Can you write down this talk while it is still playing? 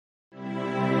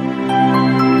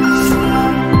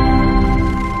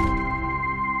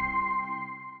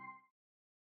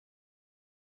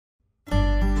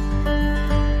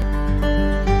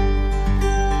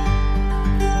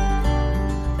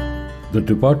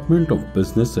The Department of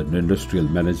Business and Industrial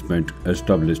Management,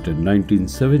 established in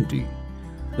 1970,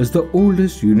 is the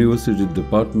oldest university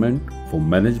department for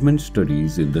management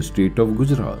studies in the state of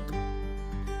Gujarat.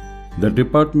 The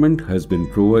department has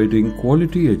been providing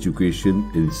quality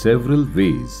education in several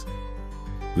ways,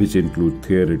 which include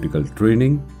theoretical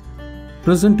training,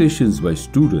 presentations by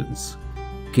students,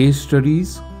 case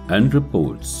studies, and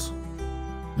reports.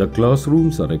 The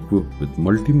classrooms are equipped with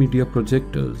multimedia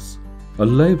projectors. A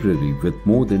library with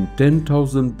more than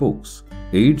 10,000 books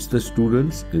aids the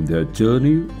students in their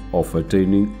journey of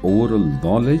attaining oral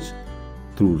knowledge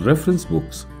through reference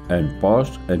books and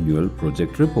past annual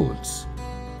project reports.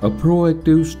 A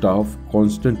proactive staff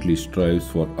constantly strives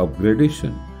for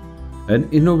upgradation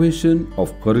and innovation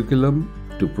of curriculum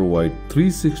to provide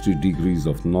 360 degrees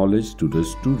of knowledge to the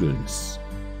students.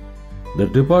 The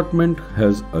department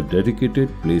has a dedicated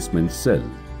placement cell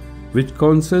which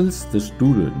counsels the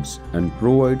students and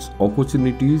provides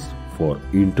opportunities for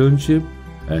internship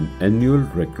and annual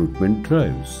recruitment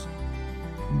drives.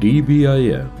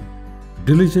 DBIM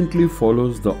diligently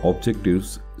follows the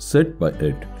objectives set by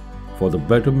it for the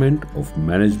betterment of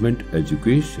management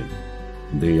education.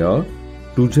 They are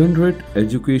to generate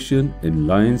education in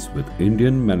lines with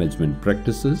Indian management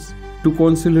practices, to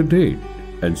consolidate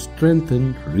and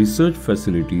strengthen research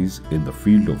facilities in the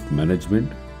field of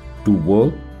management, to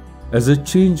work as a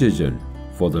change agent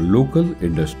for the local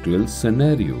industrial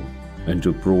scenario, and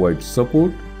to provide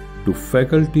support to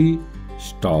faculty,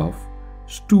 staff,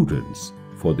 students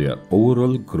for their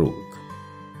overall growth.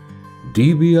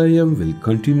 DBIM will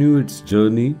continue its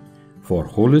journey for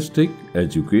holistic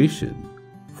education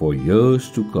for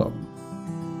years to come.